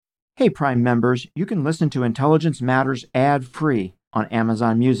Hey, Prime members, you can listen to Intelligence Matters ad-free on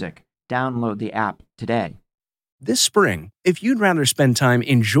Amazon Music. Download the app today. This spring, if you'd rather spend time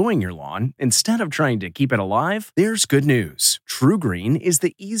enjoying your lawn instead of trying to keep it alive, there's good news. TruGreen is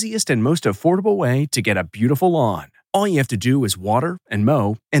the easiest and most affordable way to get a beautiful lawn. All you have to do is water and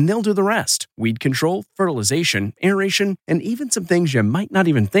mow, and they'll do the rest. Weed control, fertilization, aeration, and even some things you might not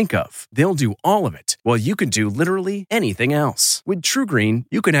even think of. They'll do all of it, while you can do literally anything else. With TruGreen,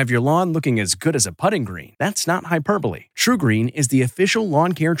 you can have your lawn looking as good as a putting green. That's not hyperbole. TruGreen is the official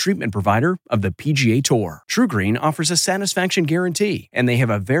lawn care treatment provider of the PGA Tour. TruGreen offers a satisfaction guarantee, and they have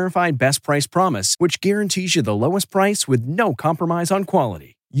a verified best price promise, which guarantees you the lowest price with no compromise on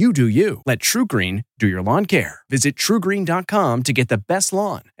quality. You do you. Let TruGreen do your lawn care. Visit TruGreen.com to get the best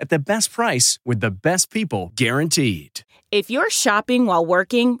lawn at the best price with the best people guaranteed. If you're shopping while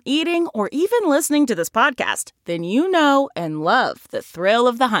working, eating, or even listening to this podcast, then you know and love the thrill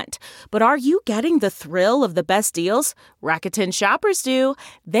of the hunt. But are you getting the thrill of the best deals? Rakuten shoppers do.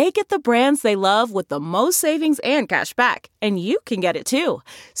 They get the brands they love with the most savings and cash back. And you can get it too.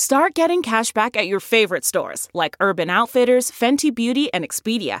 Start getting cash back at your favorite stores like Urban Outfitters, Fenty Beauty, and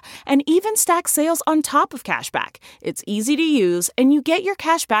Expedia. And even stack sales on top of cash back. It's easy to use, and you get your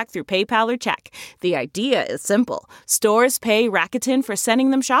cash back through PayPal or check. The idea is simple. Stores pay Rakuten for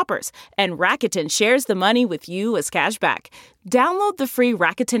sending them shoppers, and Rakuten shares the money with you as cash back. Download the free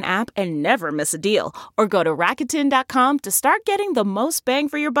Rakuten app and never miss a deal, or go to Rakuten.com to start getting the most bang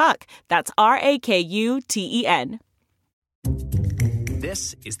for your buck. That's Rakuten.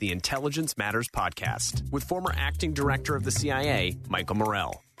 This is the Intelligence Matters Podcast with former acting director of the CIA, Michael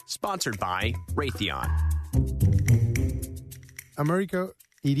Morell. Sponsored by Raytheon. America,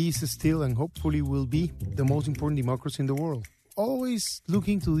 it is still and hopefully will be the most important democracy in the world. Always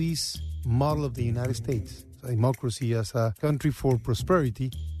looking to this model of the United States. So democracy as a country for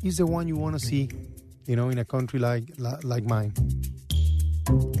prosperity is the one you want to see, in a country like mine.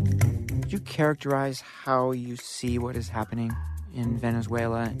 Could you characterize how you see what is happening in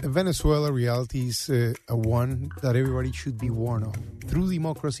Venezuela? Venezuela reality is a one that everybody should be warned of. Through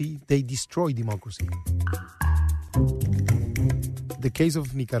democracy, they destroy democracy. The case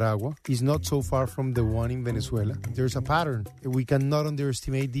of Nicaragua is not so far from the one in Venezuela. There's a pattern. We cannot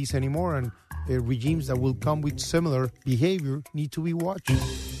underestimate this anymore, and regimes that will come with similar behavior need to be watched.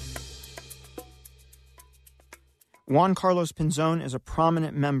 Juan Carlos Pinzón is a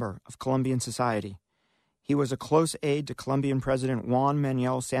prominent member of Colombian society. He was a close aide to Colombian President Juan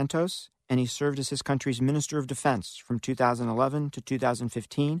Manuel Santos, and he served as his country's Minister of Defense from 2011 to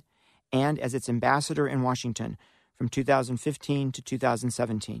 2015, and as its ambassador in Washington from 2015 to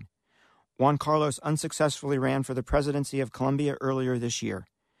 2017. Juan Carlos unsuccessfully ran for the presidency of Colombia earlier this year.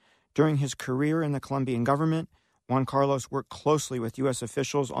 During his career in the Colombian government, Juan Carlos worked closely with U.S.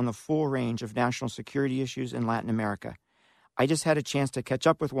 officials on the full range of national security issues in Latin America. I just had a chance to catch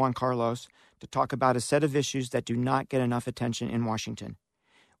up with Juan Carlos to talk about a set of issues that do not get enough attention in Washington.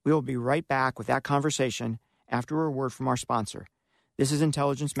 We will be right back with that conversation after a word from our sponsor. This is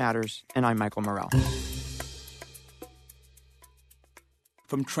Intelligence Matters, and I'm Michael Morell.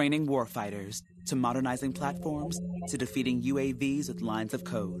 From training warfighters, to modernizing platforms, to defeating UAVs with lines of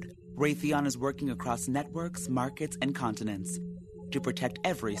code, Raytheon is working across networks, markets, and continents to protect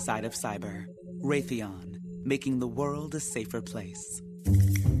every side of cyber. Raytheon, making the world a safer place.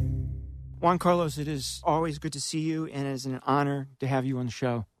 Juan Carlos, it is always good to see you, and it is an honor to have you on the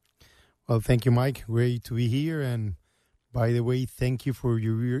show. Well, thank you, Mike. Great to be here, and by the way, thank you for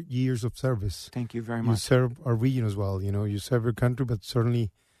your years of service. Thank you very much. You serve our region as well. You serve your country, but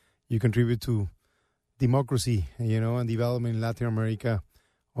certainly you contribute to democracy, and development in Latin America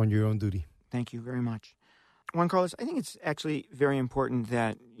on your own duty. Thank you very much. Juan Carlos, I think it's actually very important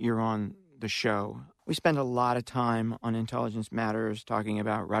that you're on the show. We spend a lot of time on Intelligence Matters talking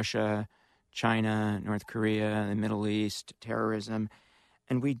about Russia, China, North Korea, the Middle East, terrorism.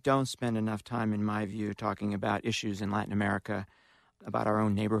 And we don't spend enough time, in my view, talking about issues in Latin America, about our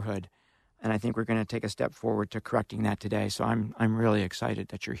own neighborhood. And I think we're going to take a step forward to correcting that today. So I'm really excited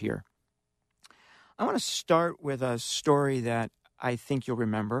that you're here. I want to start with a story that I think you'll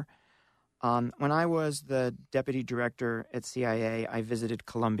remember. When I was the deputy director at CIA, I visited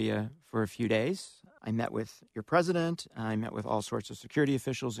Colombia for a few days. I met with your president. I met with all sorts of security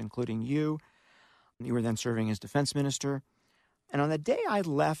officials, including you. You were then serving as defense minister. And on the day I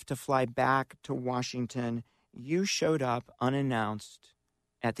left to fly back to Washington, you showed up unannounced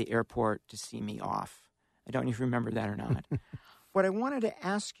at the airport to see me off. I don't know if you remember that or not. What I wanted to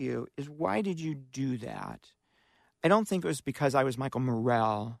ask you is, why did you do that? I don't think it was because I was Michael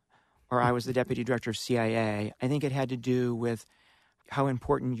Morell or I was the deputy director of CIA. I think it had to do with how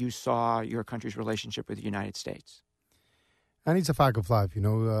important you saw your country's relationship with the United States. And it's a fact of life,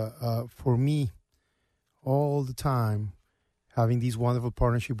 for me, all the time, having this wonderful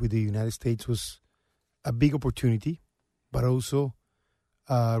partnership with the United States was a big opportunity, but also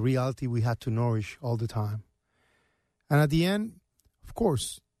a reality we had to nourish all the time. And at the end, of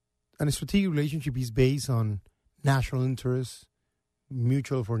course, a strategic relationship is based on national interests,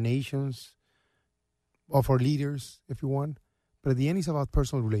 mutual for nations, or for leaders, if you want. But at the end, it's about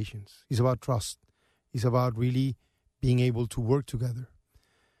personal relations. It's about trust. It's about really being able to work together.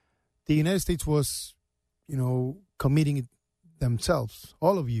 The United States was, committing themselves,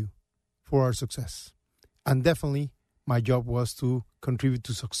 all of you, for our success. And definitely, my job was to contribute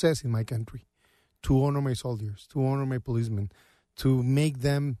to success in my country, to honor my soldiers, to honor my policemen, to make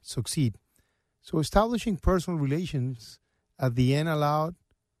them succeed. So establishing personal relations at the end allowed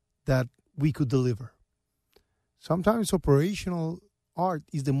that we could deliver. Sometimes operational art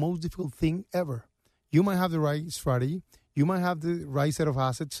is the most difficult thing ever. You might have the right strategy, you might have the right set of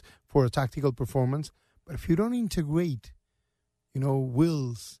assets for a tactical performance, but if you don't integrate,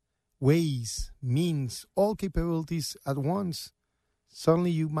 wills, ways, means, all capabilities at once,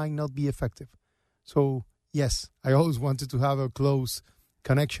 suddenly you might not be effective. So, yes, I always wanted to have a close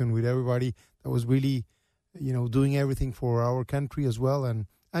connection with everybody that was really, doing everything for our country as well.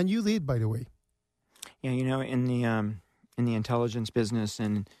 And you did, by the way. Yeah, in the intelligence business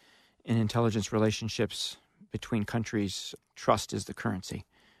and in intelligence relationships between countries, trust is the currency.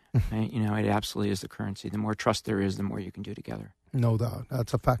 Right? It absolutely is the currency. The more trust there is, the more you can do together. No doubt.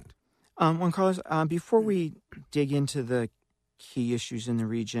 That's a fact. Juan Carlos, before we dig into the key issues in the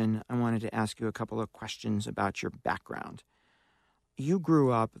region, I wanted to ask you a couple of questions about your background. You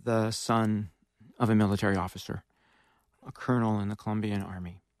grew up the son of a military officer, a colonel in the Colombian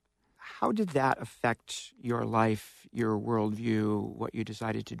Army. How did that affect your life, your worldview, what you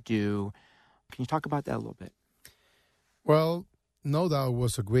decided to do? Can you talk about that a little bit? Well, no doubt it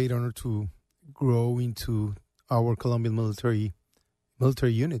was a great honor to grow into our Colombian military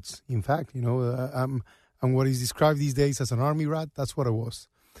units. In fact, I'm what is described these days as an army rat. That's what I was.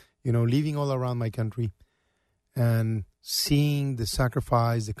 Living all around my country and seeing the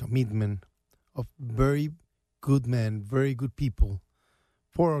sacrifice, the commitment of very good men, very good people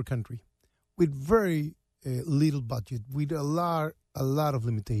for our country with very little budget, with a lot of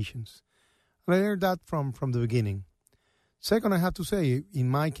limitations. And I learned that from the beginning. Second, I have to say, in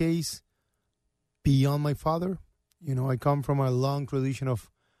my case, beyond my father, I come from a long tradition of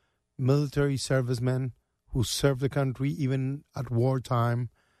military servicemen who served the country even at wartime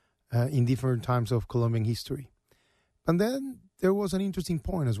in different times of Colombian history. And then there was an interesting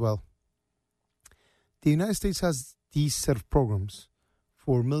point as well. The United States has these set of programs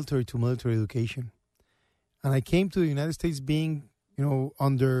for military-to-military education. And I came to the United States being,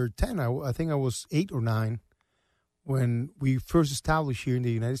 under 10. I think I was 8 or 9 when we first established here in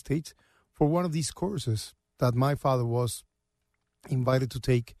the United States for one of these courses that my father was invited to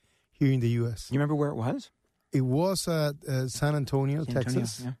take here in the U.S. You remember where it was? It was at San Antonio,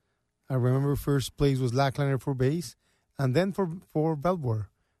 Texas. Yeah. I remember first place was Lackland Air Force Base, and then for Belvoir,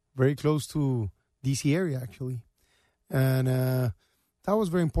 very close to D.C. area, actually. And that was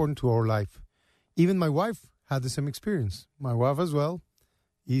very important to our life. Even my wife had the same experience. My wife as well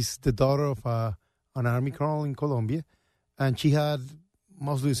is the daughter of an Army colonel in Colombia, and she had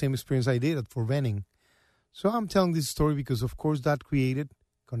mostly the same experience I did at Fort Benning. So I'm telling this story because, of course, that created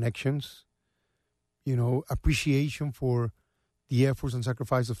connections, appreciation for the efforts and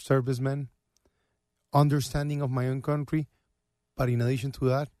sacrifice of servicemen, understanding of my own country, but in addition to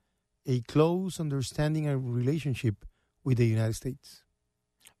that, a close understanding and relationship with the United States.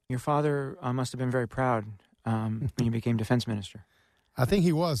 Your father must have been very proud when you became defense minister. I think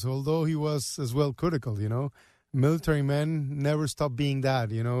he was, although he was as well critical, Military men never stop being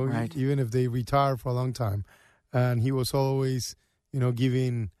that, right. Even if they retire for a long time. And he was always,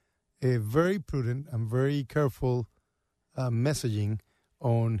 giving a very prudent and very careful messaging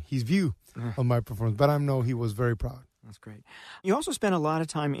on his view on my performance. But I know he was very proud. That's great. You also spent a lot of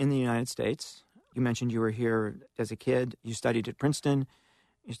time in the United States. You mentioned you were here as a kid. You studied at Princeton.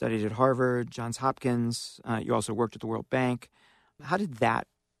 You studied at Harvard, Johns Hopkins. You also worked at the World Bank. How did that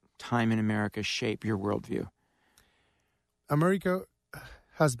time in America shape your worldview? America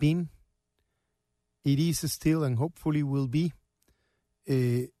has been, it is still, and hopefully will be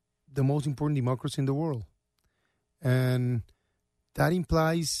the most important democracy in the world. And that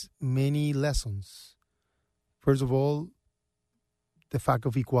implies many lessons. First of all, the fact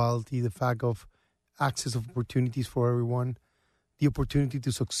of equality, the fact of access of opportunities for everyone, the opportunity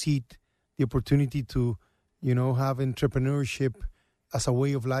to succeed, the opportunity to, have entrepreneurship as a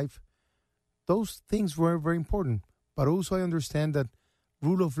way of life, those things were very important. But also I understand that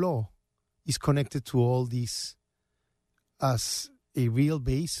rule of law is connected to all these as a real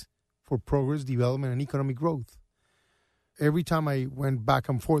base for progress, development, and economic growth. Every time I went back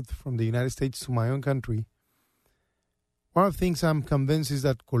and forth from the United States to my own country, one of the things I'm convinced is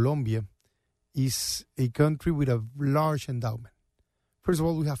that Colombia is a country with a large endowment. First of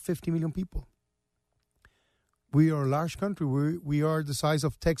all, we have 50 million people. We are a large country. We are the size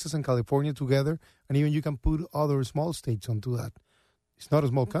of Texas and California together, and even you can put other small states onto that. It's not a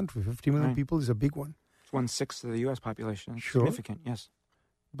small country. 50 million people is a big one. It's 1/6 of the U.S. population. It's Sure. significant, yes.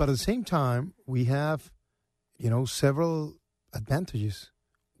 But at the same time, we have, several advantages.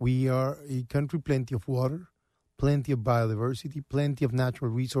 We are a country, plenty of water, plenty of biodiversity, plenty of natural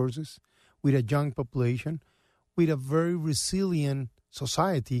resources, with a young population, with a very resilient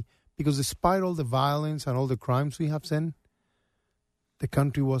society, because despite all the violence and all the crimes we have seen, the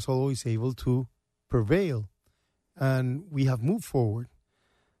country was always able to prevail, and we have moved forward.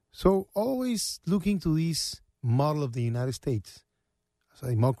 So always looking to this model of the United States as a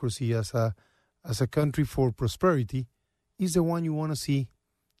democracy, as a country for prosperity, is the one you want to see,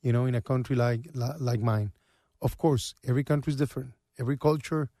 in a country like mine. Of course, every country is different. Every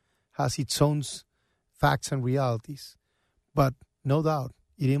culture has its own facts and realities. But no doubt,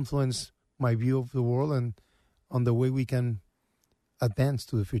 it influenced my view of the world and on the way we can advance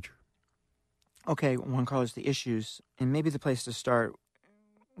to the future. Okay, Juan Carlos, the issues, and maybe the place to start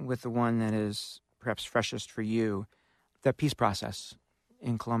with the one that is perhaps freshest for you, the peace process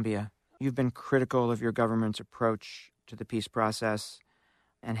in Colombia. You've been critical of your government's approach to the peace process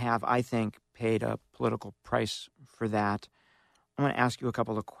and have, I think, paid a political price for that. I want to ask you a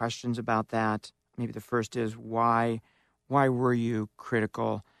couple of questions about that. Maybe the first is, why were you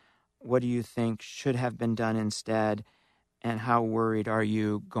critical? What do you think should have been done instead? And how worried are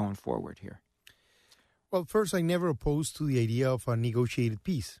you going forward here? Well, first, I never opposed to the idea of a negotiated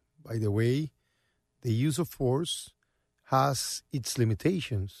peace. By the way, the use of force has its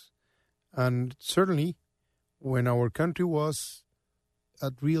limitations. And certainly, when our country was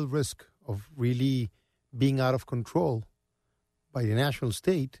at real risk of really being out of control by the national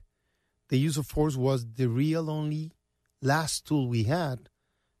state, the use of force was the real only last tool we had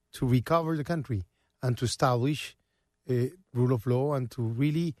to recover the country and to establish a rule of law and to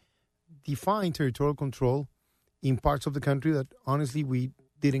really define territorial control in parts of the country that honestly we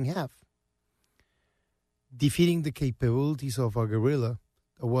didn't have. Defeating the capabilities of a guerrilla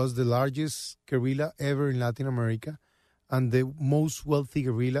that was the largest guerrilla ever in Latin America and the most wealthy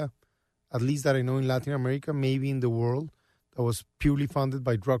guerrilla, at least that I know in Latin America, maybe in the world, that was purely funded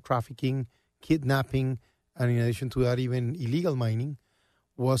by drug trafficking, kidnapping, and in addition to that, even illegal mining,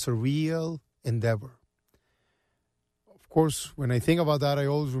 was a real endeavor. Of course, when I think about that, I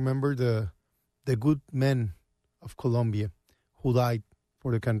always remember the good men of Colombia who died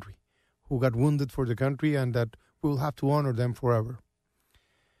for the country, who got wounded for the country, and that we'll have to honor them forever.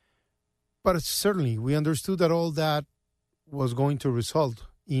 But certainly, we understood that all that was going to result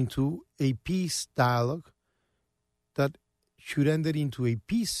into a peace dialogue that should end it into a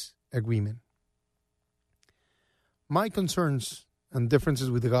peace agreement. My concerns and differences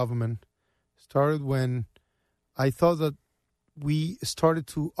with the government started when I thought that we started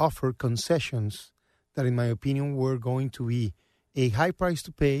to offer concessions that, in my opinion, were going to be a high price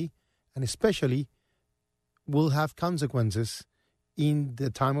to pay and especially will have consequences in the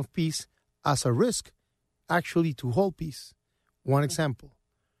time of peace as a risk actually to hold peace. One example,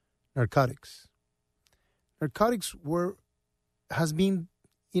 narcotics. Narcotics has been,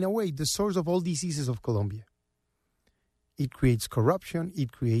 in a way, the source of all diseases of Colombia. It creates corruption,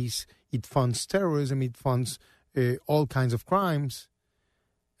 it funds terrorism, it funds all kinds of crimes,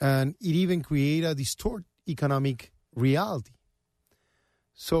 and it even creates a distorted economic reality.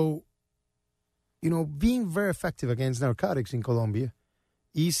 So, being very effective against narcotics in Colombia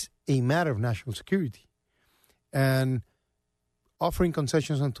is a matter of national security. And offering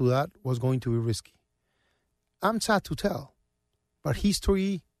concessions onto that was going to be risky. I'm sad to tell, but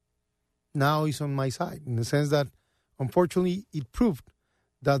history now is on my side in the sense that, unfortunately, it proved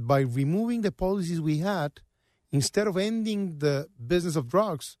that by removing the policies we had, instead of ending the business of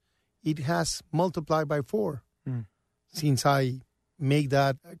drugs, it has multiplied by 4 since I make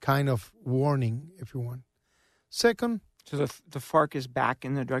that kind of warning, if you want. Second, so the FARC is back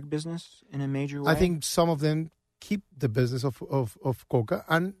in the drug business in a major way? I think some of them keep the business of coca,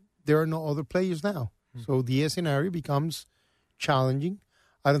 and there are no other players now. So the scenario becomes challenging.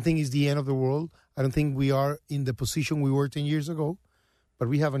 I don't think it's the end of the world. I don't think we are in the position we were 10 years ago, but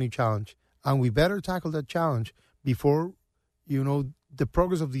we have a new challenge. And we better tackle that challenge before, the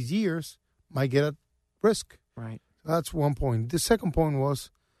progress of these years might get at risk. Right. That's one point. The second point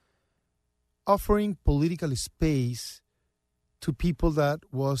was offering political space to people that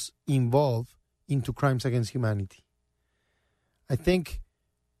was involved into crimes against humanity. I think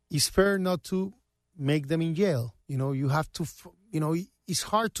it's fair not to make them in jail. You have to, it's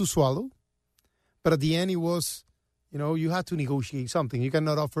hard to swallow, but at the end it was, you had to negotiate something. You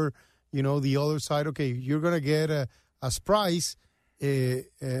cannot offer, the other side, okay, you're going to get as price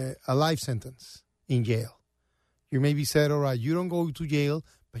a life sentence in jail. You maybe said, all right, you don't go to jail,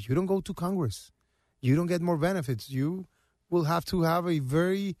 but you don't go to Congress. You don't get more benefits. You will have to have a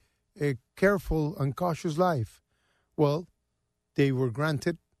very careful and cautious life. Well, they were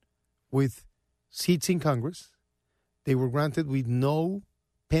granted with seats in Congress. They were granted with no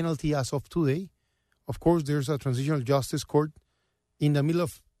penalty as of today. Of course, there's a transitional justice court in the middle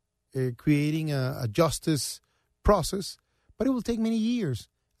of creating a justice process, but it will take many years.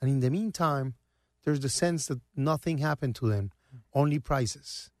 And in the meantime, there's the sense that nothing happened to them, only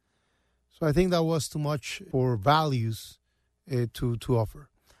prices. So I think that was too much for values to offer.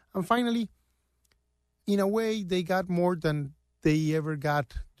 And finally, in a way, they got more than they ever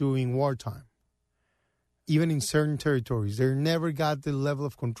got during wartime. Even in certain territories, they never got the level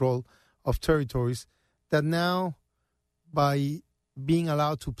of control of territories that now, by being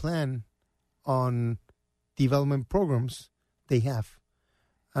allowed to plan on development programs, they have.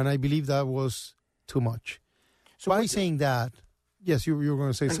 And I believe that was too much. So by saying that, yes, you were going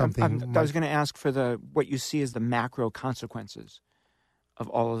to say something. I was going to ask for what you see as the macro consequences of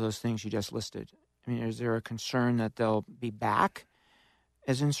all of those things you just listed. I mean, is there a concern that they'll be back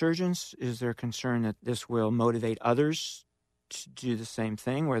as insurgents? Is there a concern that this will motivate others to do the same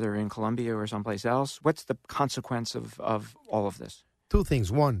thing, whether in Colombia or someplace else? What's the consequence of all of this? Two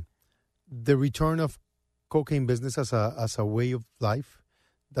things. One, the return of cocaine business as a way of life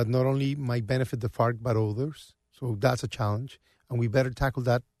that not only might benefit the FARC but others. So that's a challenge, and we better tackle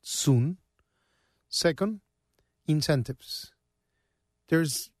that soon. Second, incentives.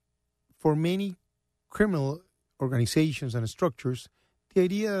 There's, for many criminal organizations and structures, the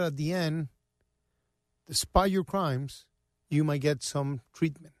idea that at the end, despite your crimes, you might get some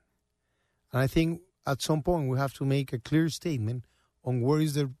treatment. And I think at some point we have to make a clear statement on where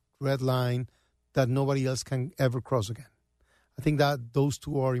is the red line that nobody else can ever cross again. I think that those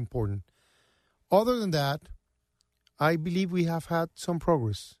two are important. Other than that, I believe we have had some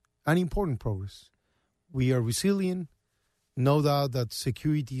progress, and important progress. We are resilient. No doubt that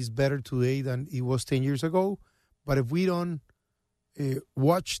security is better today than it was 10 years ago. But if we don't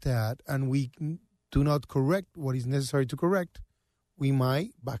watch that and we do not correct what is necessary to correct, we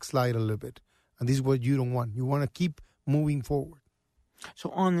might backslide a little bit. And this is what you don't want. You want to keep moving forward. So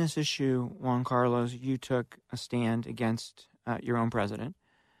on this issue, Juan Carlos, you took a stand against your own president,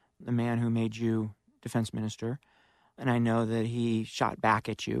 the man who made you defense minister. And I know that he shot back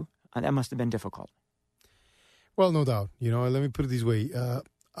at you. That must have been difficult. Well, no doubt. Let me put it this way.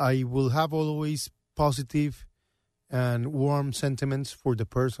 I will have always positive and warm sentiments for the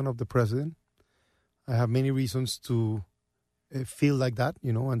person of the president. I have many reasons to feel like that,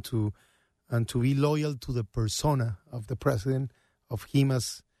 and to be loyal to the persona of the president, of him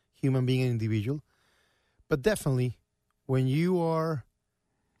as human being and individual. But definitely, when you are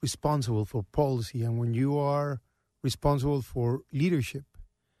responsible for policy and when you are responsible for leadership,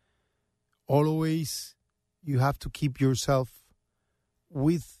 always you have to keep yourself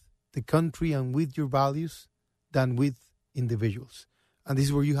with the country and with your values than with individuals. And this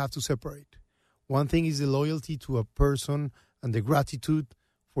is where you have to separate. One thing is the loyalty to a person and the gratitude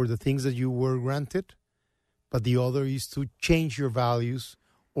for the things that you were granted, but the other is to change your values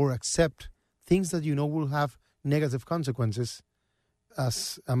or accept things that you know will have negative consequences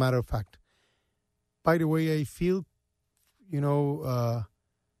as a matter of fact. By the way, I feel,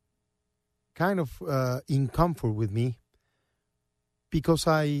 kind of in comfort with me because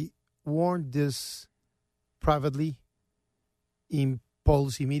I warned this privately in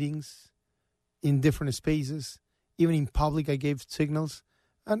policy meetings, in different spaces, even in public I gave signals,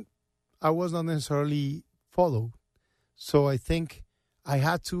 and I was not necessarily followed. So I think I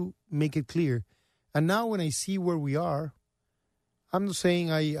had to make it clear. And now when I see where we are, I'm not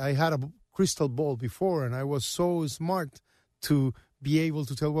saying I had a crystal ball before and I was so smart to be able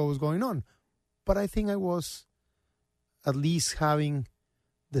to tell what was going on. But I think I was at least having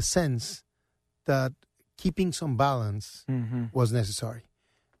the sense that keeping some balance was necessary.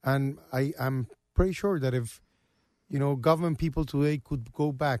 And I'm pretty sure that if, government people today could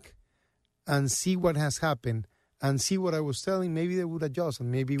go back and see what has happened and see what I was telling, maybe they would adjust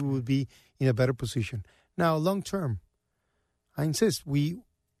and maybe we would be in a better position. Now, long term, I insist,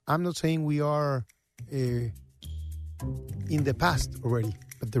 I'm not saying we are in the past already,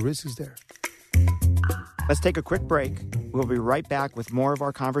 but the risk is there. Let's take a quick break. We'll be right back with more of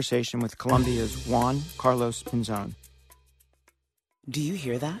our conversation with Colombia's Juan Carlos Pinzón. Do you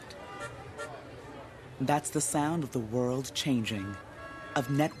hear that? That's the sound of the world changing, of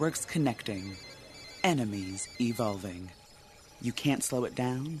networks connecting, enemies evolving. You can't slow it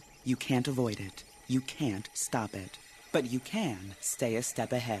down, you can't avoid it, you can't stop it. But you can stay a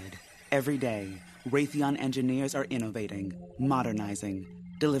step ahead. Every day, Raytheon engineers are innovating, modernizing,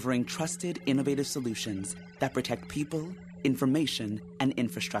 delivering trusted, innovative solutions that protect people, information, and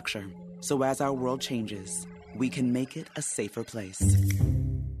infrastructure. So as our world changes, we can make it a safer place.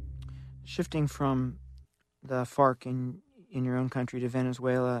 Shifting from the FARC in your own country to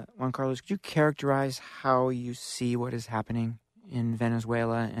Venezuela, Juan Carlos, could you characterize how you see what is happening in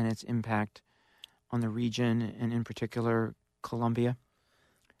Venezuela and its impact on the region, and in particular, Colombia?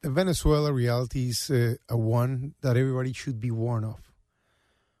 The Venezuela reality is a one that everybody should be warned of.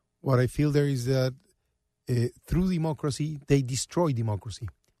 What I feel there is that through democracy, they destroy democracy.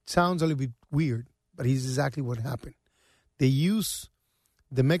 It sounds a little bit weird, but it's exactly what happened. They use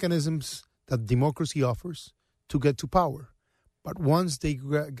the mechanisms that democracy offers to get to power. But once they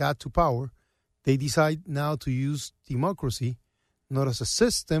got to power, they decide now to use democracy not as a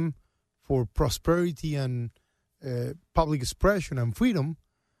system for prosperity and public expression and freedom,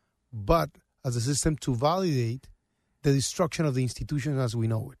 but as a system to validate the destruction of the institutions as we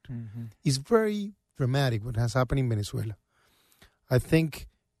know it. Mm-hmm. It's very dramatic what has happened in Venezuela. I think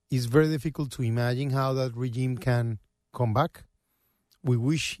it's very difficult to imagine how that regime can come back. We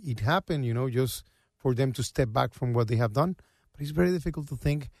wish it happened, just for them to step back from what they have done. But it's very difficult to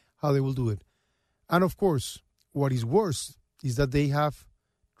think how they will do it. And of course, what is worse is that they have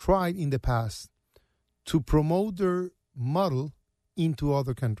tried in the past to promote their model into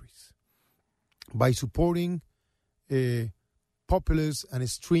other countries by supporting populist and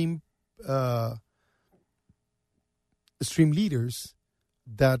extreme leaders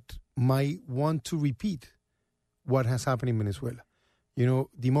that might want to repeat what has happened in Venezuela.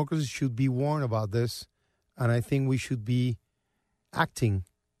 Democracy should be warned about this, and I think we should be acting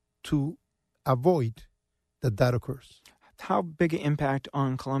to avoid that occurs. How big an impact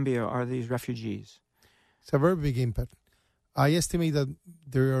on Colombia are these refugees? It's a very big impact. I estimate that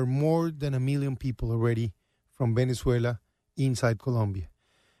there are more than 1 million people already from Venezuela inside Colombia.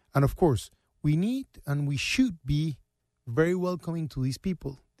 And of course, we need and we should be very welcoming to these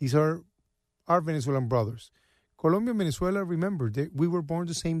people. These are our Venezuelan brothers. Colombia and Venezuela, remember, we were born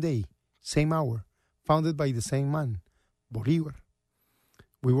the same day, same hour, founded by the same man, Bolívar.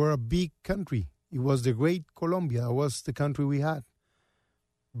 We were a big country. It was the great Colombia. It was the country we had.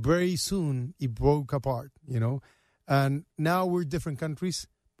 Very soon, it broke apart, And now we're different countries,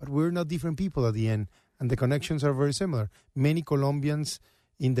 but we're not different people at the end. And the connections are very similar. Many Colombians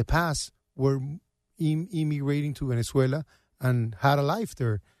in the past were immigrating to Venezuela and had a life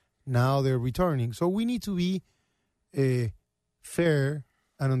there. Now they're returning. So we need to be fair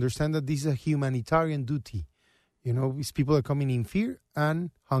and understand that this is a humanitarian duty. These people are coming in fear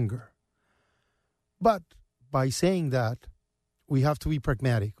and hunger. But by saying that, we have to be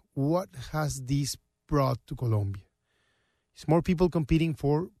pragmatic. What has this brought to Colombia? It's more people competing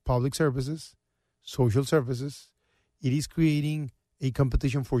for public services, social services. It is creating a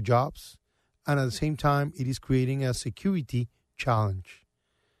competition for jobs. And at the same time, it is creating a security challenge.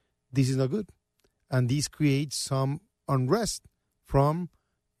 This is not good. And this creates some unrest from,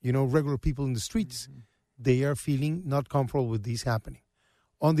 regular people in the streets. Mm-hmm. They are feeling not comfortable with this happening.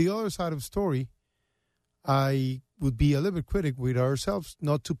 On the other side of the story, I would be a little bit critical with ourselves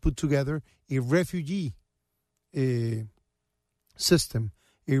not to put together a refugee system,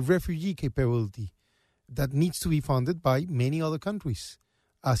 a refugee capability that needs to be funded by many other countries,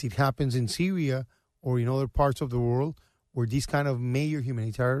 as it happens in Syria or in other parts of the world where these kind of major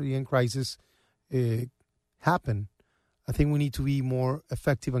humanitarian crises happen. I think we need to be more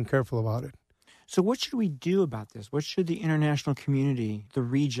effective and careful about it. So what should we do about this? What should the international community, the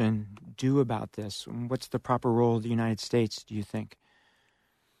region, do about this? What's the proper role of the United States, do you think?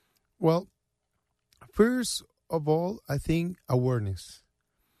 Well, first of all, I think awareness.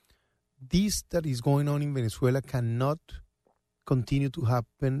 This that is going on in Venezuela cannot continue to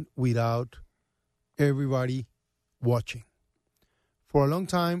happen without everybody watching. For a long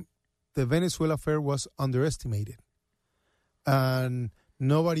time, the Venezuela affair was underestimated. And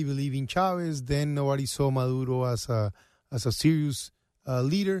nobody believed in Chavez. Then nobody saw Maduro as a serious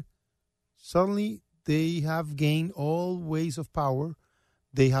leader. Suddenly, they have gained all ways of power.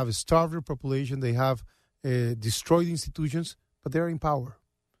 They have starved their population. They have destroyed institutions. but they're in power.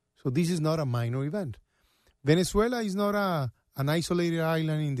 So this is not a minor event. Venezuela is not an isolated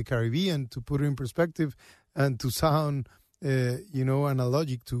island in the Caribbean, to put it in perspective and to sound,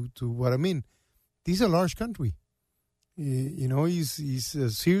 analogic to what I mean. This is a large country. It's a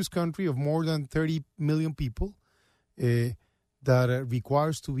serious country of more than 30 million people that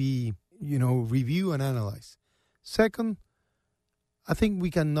requires to be, reviewed and analyzed. Second, I think we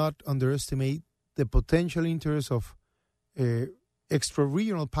cannot underestimate the potential interest of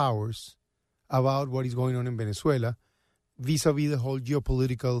extra-regional powers about what is going on in Venezuela vis-a-vis the whole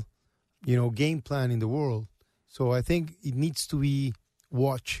geopolitical, game plan in the world. So I think it needs to be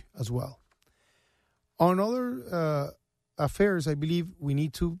watched as well. On other affairs, I believe we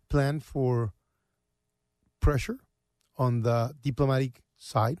need to plan for pressure on the diplomatic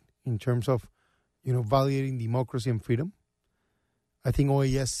side in terms of, validating democracy and freedom. I think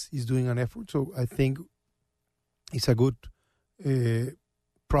OAS is doing an effort, so I think it's a good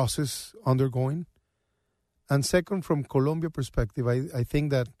process undergoing. And second, from Colombia perspective, I think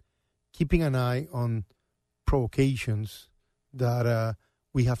that keeping an eye on provocations that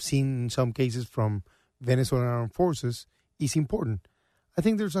we have seen in some cases from Venezuelan armed forces is important. I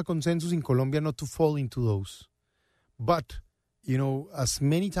think there's a consensus in Colombia not to fall into those. But, as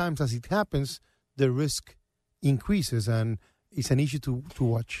many times as it happens, the risk increases, and it's an issue to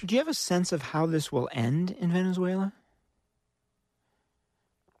watch. Do you have a sense of how this will end in Venezuela?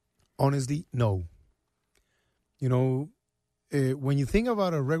 Honestly, no. When you think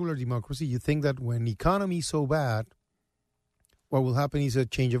about a regular democracy, you think that when the economy is so bad, what will happen is a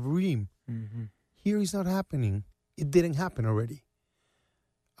change of regime. Mm-hmm. Here it's not happening. It didn't happen already.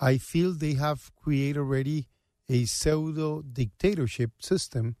 I feel they have created already a pseudo-dictatorship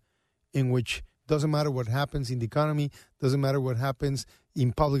system in which doesn't matter what happens in the economy, doesn't matter what happens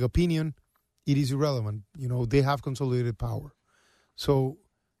in public opinion, it is irrelevant. They have consolidated power. So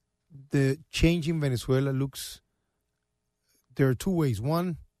the change in Venezuela looks, there are two ways.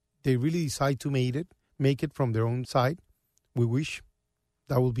 One, they really decide to make it from their own side. We wish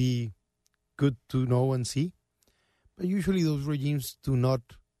that will be good to know and see. But usually those regimes do not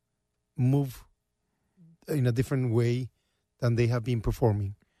move in a different way than they have been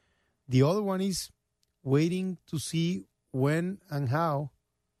performing. The other one is waiting to see when and how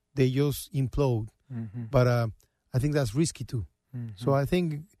they just implode. Mm-hmm. But I think that's risky too. Mm-hmm. So I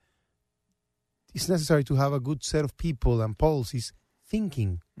think it's necessary to have a good set of people and policies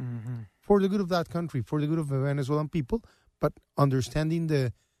thinking Mm-hmm. for the good of that country, for the good of the Venezuelan people, but understanding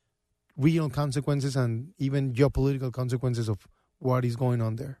the regional consequences and even geopolitical consequences of what is going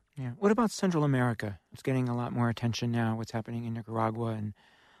on there. Yeah. What about Central America? It's getting a lot more attention now, what's happening in Nicaragua and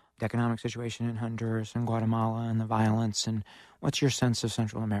the economic situation in Honduras and Guatemala and the violence. And what's your sense of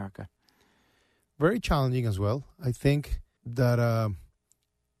Central America? Very challenging as well. I think that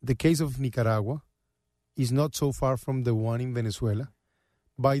the case of Nicaragua is not so far from the one in Venezuela.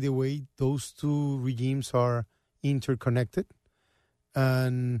 By the way, those two regimes are interconnected,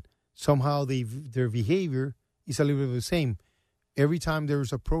 and somehow their behavior is a little bit the same. Every time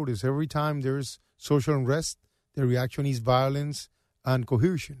there's a protest, every time there's social unrest, the reaction is violence and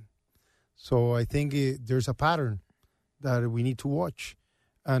coercion. So I think there's a pattern that we need to watch.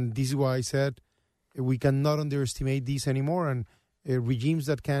 And this is why I said we cannot underestimate this anymore. And regimes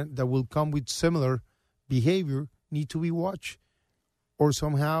that will come with similar behavior need to be watched. Or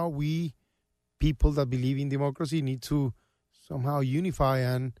somehow we, people that believe in democracy, need to somehow unify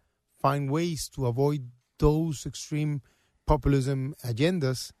and find ways to avoid those extreme populism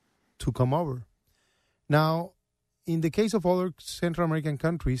agendas to come over. Now, in the case of other Central American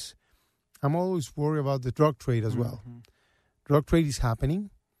countries, I'm always worried about the drug trade as well. Mm-hmm. Drug trade is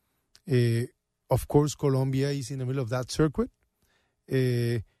happening. Of course, Colombia is in the middle of that circuit.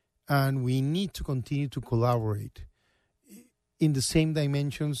 And we need to continue to collaborate. In the same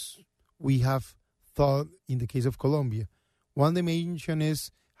dimensions we have thought in the case of Colombia. One dimension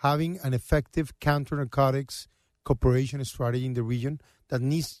is having an effective counter-narcotics cooperation strategy in the region that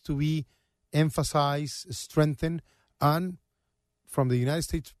needs to be emphasized, strengthened, and from the United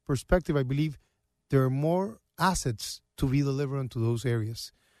States perspective, I believe there are more assets to be delivered into those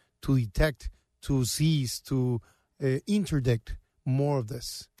areas, to detect, to seize, to interdict more of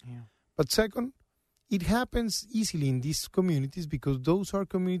this. Yeah. But second, it happens easily in these communities because those are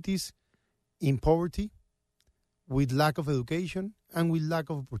communities in poverty, with lack of education, and with lack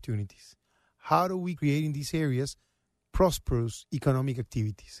of opportunities. How do we create in these areas prosperous economic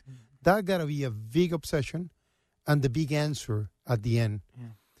activities? Mm-hmm. That got to be a big obsession and the big answer at the end. Yeah.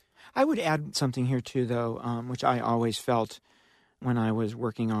 I would add something here too, though, which I always felt when I was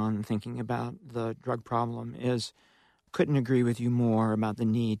working on thinking about the drug problem is couldn't agree with you more about the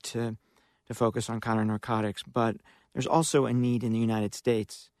need to focus on counter-narcotics, but there's also a need in the United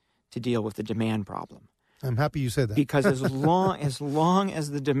States to deal with the demand problem. I'm happy you said that. Because as long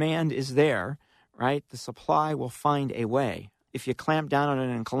as the demand is there, right, the supply will find a way. If you clamp down on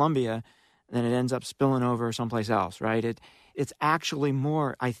it in Colombia, then it ends up spilling over someplace else, right? It's actually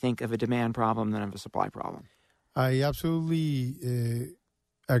more, I think, of a demand problem than of a supply problem. I absolutely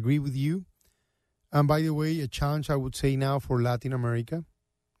agree with you. And by the way, a challenge I would say now for Latin America,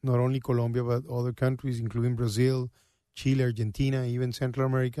 not only Colombia, but other countries, including Brazil, Chile, Argentina, even Central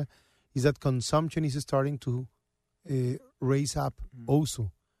America, is that consumption is starting to raise up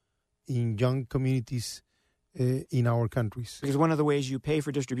also in young communities in our countries. Because one of the ways you pay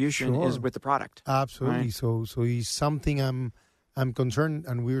for distribution is with the product. Absolutely. Right? So it's something I'm concerned,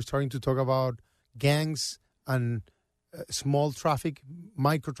 and we're starting to talk about gangs and small traffic,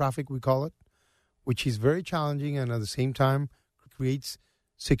 micro traffic we call it, which is very challenging and at the same time creates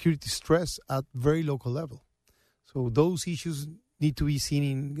security stress at very local level. So those issues need to be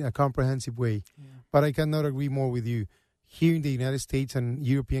seen in a comprehensive way. Yeah. But I cannot agree more with you. Here in the United States and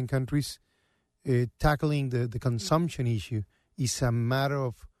European countries, tackling the consumption issue is a matter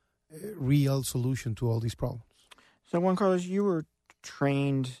of real solution to all these problems. So Juan Carlos, you were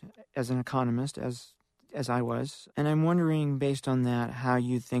trained as an economist, as I was, and I'm wondering, based on that, how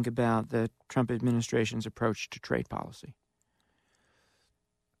you think about the Trump administration's approach to trade policy.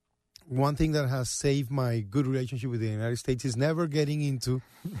 One thing that has saved my good relationship with the United States is never getting into,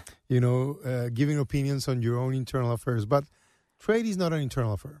 giving opinions on your own internal affairs. But trade is not an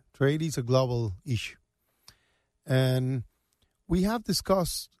internal affair. Trade is a global issue. And we have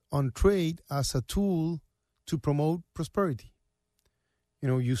discussed on trade as a tool to promote prosperity.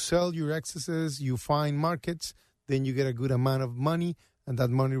 You sell your excesses, you find markets, then you get a good amount of money, and that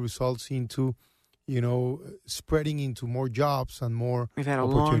money results into spreading into more jobs and more We've had a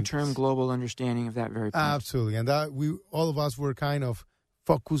long-term global understanding of that very point. Absolutely. And that all of us were kind of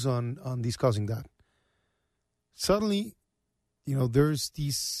focused on discussing that. Suddenly, there's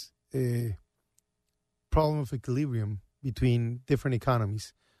this problem of equilibrium between different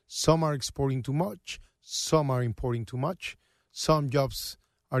economies. Some are exporting too much. Some are importing too much. Some jobs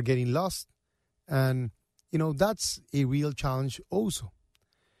are getting lost. And, that's a real challenge also.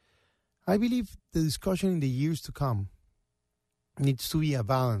 I believe the discussion in the years to come needs to be a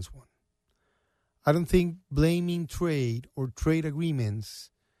balanced one. I don't think blaming trade or trade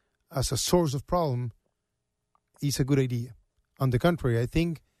agreements as a source of problem is a good idea. On the contrary, I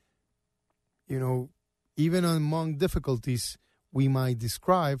think, even among difficulties we might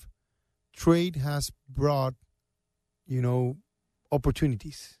describe, trade has brought,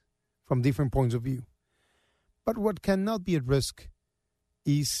 opportunities from different points of view. But what cannot be at risk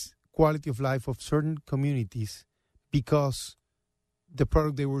is quality of life of certain communities because the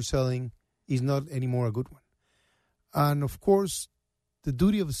product they were selling is not anymore a good one. And of course, the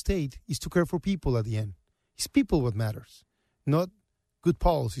duty of the state is to care for people at the end. It's people what matters, not good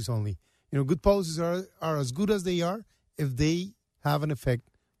policies only. Good policies are as good as they are if they have an effect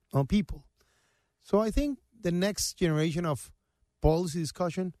on people. So I think the next generation of policy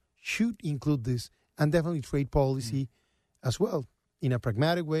discussion should include this, and definitely trade policy as well, in a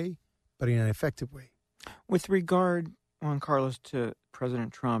pragmatic way, but in an effective way. With regard, Juan Carlos, to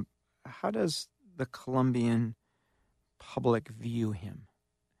President Trump, how does the Colombian public view him?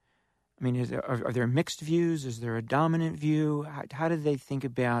 I mean, are there mixed views? Is there a dominant view? How do they think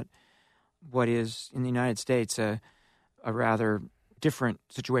about what is, in the United States, a rather different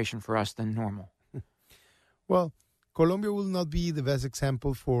situation for us than normal? Well, Colombia will not be the best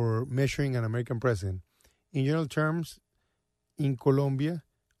example for measuring an American president. In general terms, in Colombia,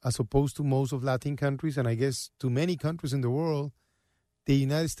 as opposed to most of Latin countries, and I guess to many countries in the world, the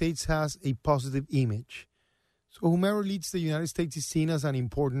United States has a positive image. So whomever leads the United States is seen as an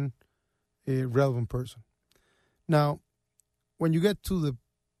important, relevant person. Now, when you get to the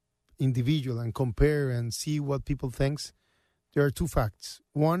individual and compare and see what people think, there are two facts.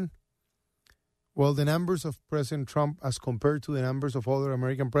 One, well, the numbers of President Trump as compared to the numbers of other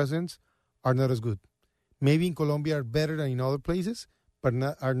American presidents are not as good. Maybe in Colombia are better than in other places, but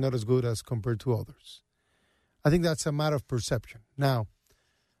are not as good as compared to others. I think that's a matter of perception. Now,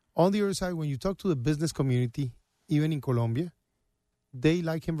 on the other side, when you talk to the business community, even in Colombia, they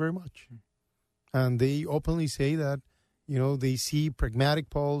like him very much. And they openly say that, they see pragmatic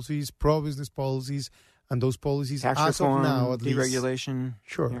policies, pro-business policies, and those policies, tax as reform, of now, at deregulation. Least,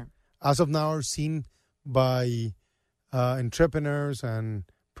 sure. Yeah. As of now, are seen by entrepreneurs and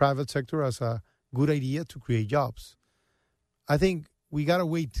private sector as a good idea to create jobs. I think we got to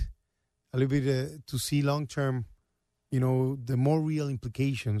wait a little bit to see long-term the more real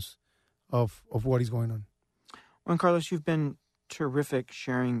implications of what is going on. Juan Carlos, you've been terrific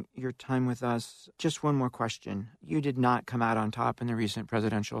sharing your time with us. Just one more question. You did not come out on top in the recent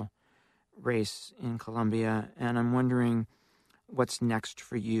presidential race in Colombia, and I'm wondering what's next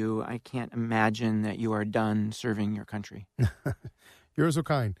for you. I can't imagine that you are done serving your country. You're so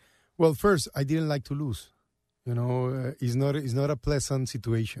kind. Well, first, I didn't like to lose. It's not a pleasant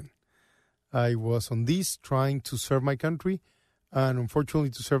situation. I was on this trying to serve my country, and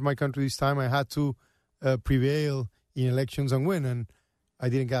unfortunately, to serve my country this time, I had to prevail in elections and win, and I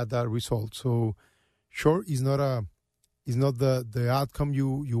didn't get that result. So, sure, it's not the outcome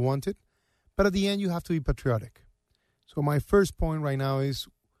you wanted, but at the end, you have to be patriotic. So, my first point right now is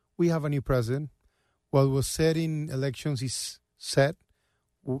we have a new president. What was said in elections is set.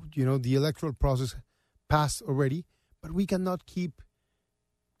 The electoral process passed already, but we cannot keep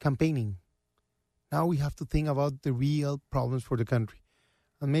campaigning. Now we have to think about the real problems for the country.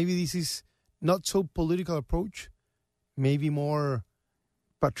 And maybe this is not so political approach, maybe more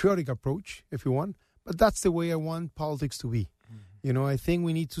patriotic approach, if you want. But that's the way I want politics to be. Mm-hmm. I think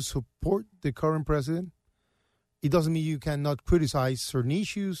we need to support the current president. It doesn't mean you cannot criticize certain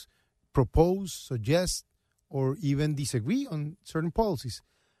issues, propose, suggest, or even disagree on certain policies.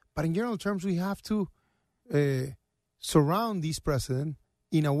 But in general terms, we have to surround this president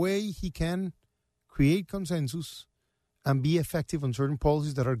in a way he can create consensus and be effective on certain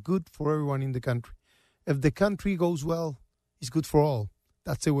policies that are good for everyone in the country. If the country goes well, it's good for all.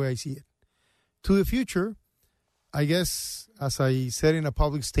 That's the way I see it. To the future, I guess, as I said in a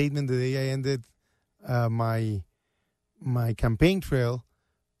public statement the day I ended my campaign trail,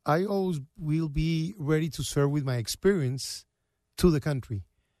 I always will be ready to serve with my experience to the country.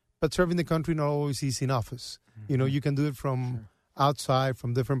 But serving the country not always is in office. Mm-hmm. You can do it from outside,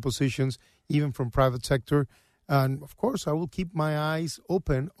 from different positions, even from private sector. And, of course, I will keep my eyes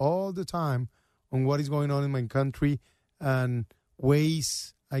open all the time on what is going on in my country and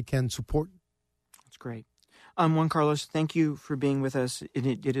ways I can support. That's great. Juan Carlos, thank you for being with us.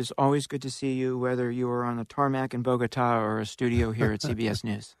 It is always good to see you, whether you are on a tarmac in Bogota or a studio here at CBS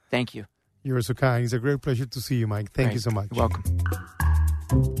News. Thank you. You're so kind. It's a great pleasure to see you, Mike. Thank you so much. You're welcome.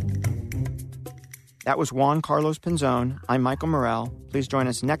 That was Juan Carlos Pinzón. I'm Michael Morell. Please join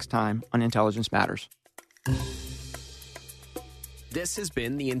us next time on Intelligence Matters. This has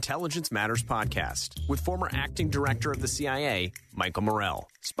been the Intelligence Matters podcast with former acting director of the CIA, Michael Morell,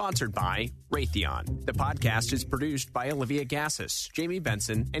 sponsored by Raytheon. The podcast is produced by Olivia Gassis, Jamie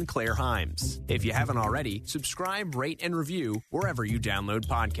Benson, and Claire Himes. If you haven't already, subscribe, rate, and review wherever you download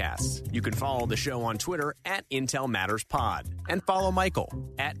podcasts. You can follow the show on Twitter at Intel Matters Pod and follow Michael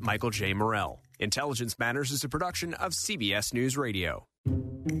at Michael J. Morell. Intelligence Matters is a production of CBS News Radio.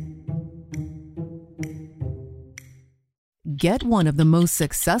 Get one of the most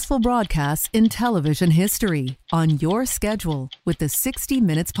successful broadcasts in television history on your schedule with the 60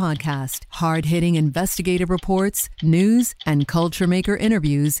 Minutes podcast. Hard-hitting investigative reports, news, and culture maker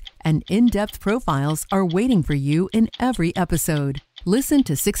interviews, and in-depth profiles are waiting for you in every episode. Listen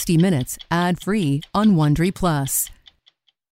to 60 Minutes ad-free on Wondery Plus.